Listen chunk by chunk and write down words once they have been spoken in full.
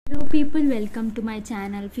Hello people, welcome to my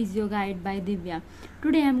channel Physio Guide by Divya.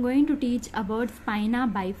 Today I am going to teach about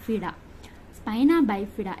Spina Bifida. Spina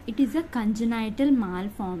Bifida, it is a congenital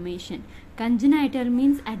malformation. Congenital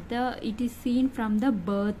means it is seen from the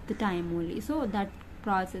birth time only. So that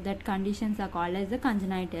conditions are called as the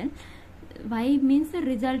congenital. Why means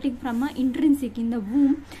resulting from a intrinsic in the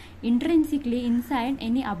womb, intrinsically inside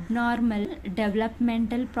any abnormal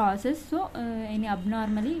developmental process. So any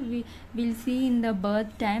abnormally we will see in the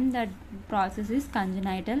birth time, that process is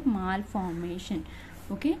congenital malformation.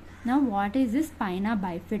 Okay, now what is this spina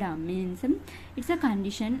bifida means? It's a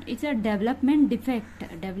condition, it's a development defect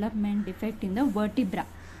in the vertebra.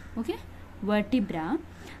 Okay, vertebral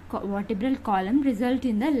column result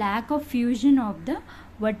in the lack of fusion of the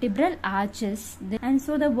vertebral arches, and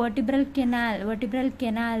so the vertebral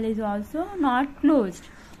canal is also not closed.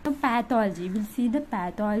 So pathology, we'll see the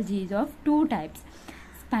pathologies of two types: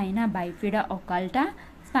 spina bifida occulta,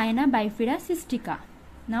 spina bifida cystica.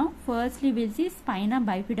 Now firstly we'll see spina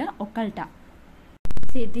bifida occulta.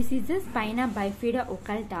 See, this is the spina bifida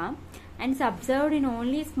occulta and it's observed in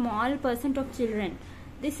only small % of children.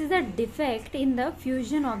 This is a defect in the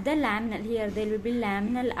fusion of the laminal. Here there will be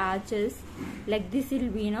laminal arches, like this will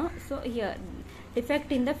be, so here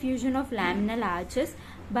defect in the fusion of laminal arches,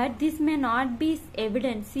 but this may not be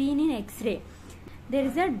evident seen in X-ray. There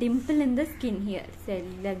is a dimple in the skin here, so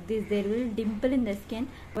like this there will be dimple in the skin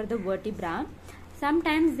for the vertebra.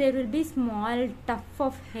 Sometimes there will be small tuft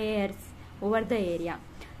of hairs over the area.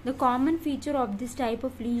 The common feature of this type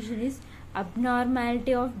of lesion is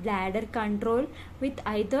abnormality of bladder control with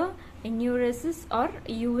either enuresis or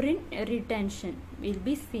urine retention. Will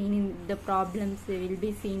be seen in the problems, they will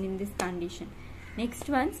be seen in this condition. Next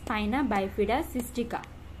one, spina bifida cystica.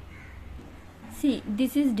 See,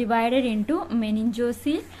 this is divided into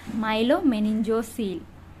meningocele, mylomeningocele.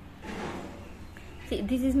 See,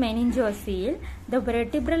 this is meningocele. The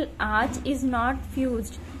vertebral arch is not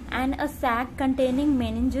fused and a sac containing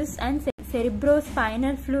meninges and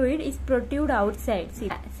cerebrospinal fluid is protrude outside. See,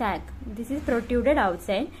 sac, this is protruded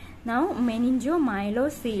outside. Now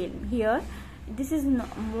meningomyelosine, here this is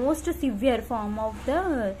most severe form of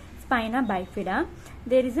the spina bifida.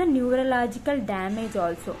 There is a neurological damage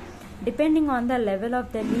also. Depending on the level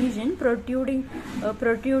of the lesion,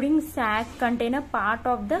 protruding sac contain a part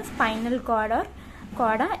of the spinal cord or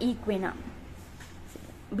cauda equina,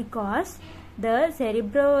 because the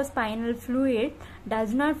cerebrospinal fluid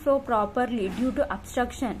does not flow properly due to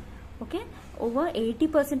obstruction. Okay, over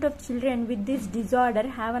 80% of children with this disorder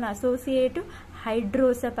have an associated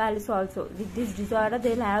hydrocephalus also. With this disorder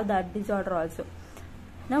they will have that disorder also.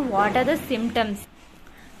 Now what are the symptoms?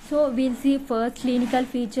 So we'll see first clinical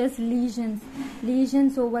features: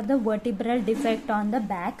 lesions over the vertebral defect on the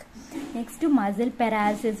back. Next, muscle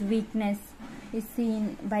paralysis, weakness is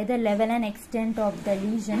seen by the level and extent of the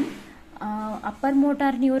lesion. Upper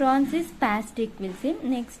motor neurons is spastic, we'll see.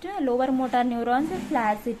 Next, lower motor neurons is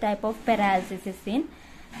flaccid type of paralysis is seen.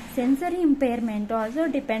 Sensory impairment also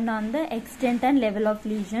depend on the extent and level of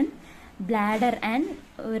lesion. Bladder and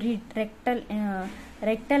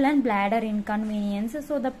rectal and bladder inconvenience.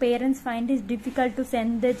 So the parents find it difficult to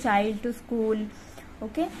send the child to school,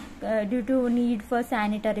 okay, due to need for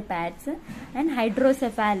sanitary pads. And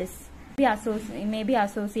hydrocephalus may be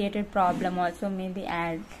associated problem also may be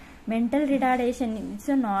added. Mental retardation, it's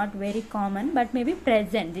not very common but may be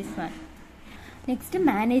present, this one. Next,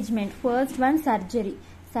 management. First one, surgery.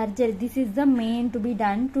 This is the main to be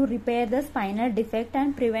done to repair the spinal defect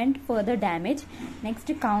and prevent further damage.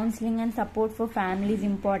 Next, counseling and support for family is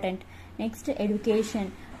important. Next,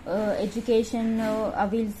 education.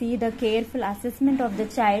 We'll see the careful assessment of the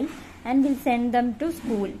child and will send them to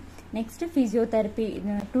school. Next, physiotherapy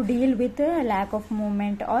to deal with lack of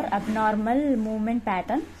movement or abnormal movement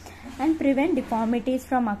pattern and prevent deformities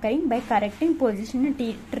from occurring by correcting position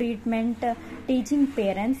treatment. Teaching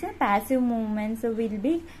parents passive movements will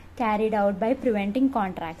be carried out by preventing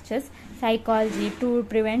contractures. Psychology to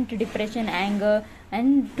prevent depression, anger,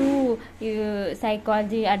 and to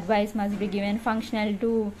psychology advice must be given. Functional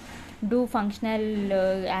to do functional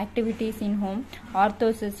activities in home.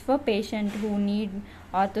 Orthosis for patient who need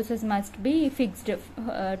orthosis must be fixed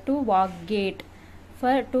to walk gait,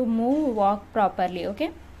 for to walk properly.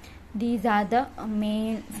 Okay, these are the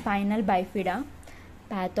main spinal bifida: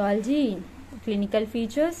 pathology, clinical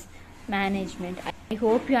features, management. I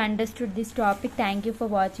hope you understood this topic. Thank you for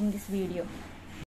watching this video.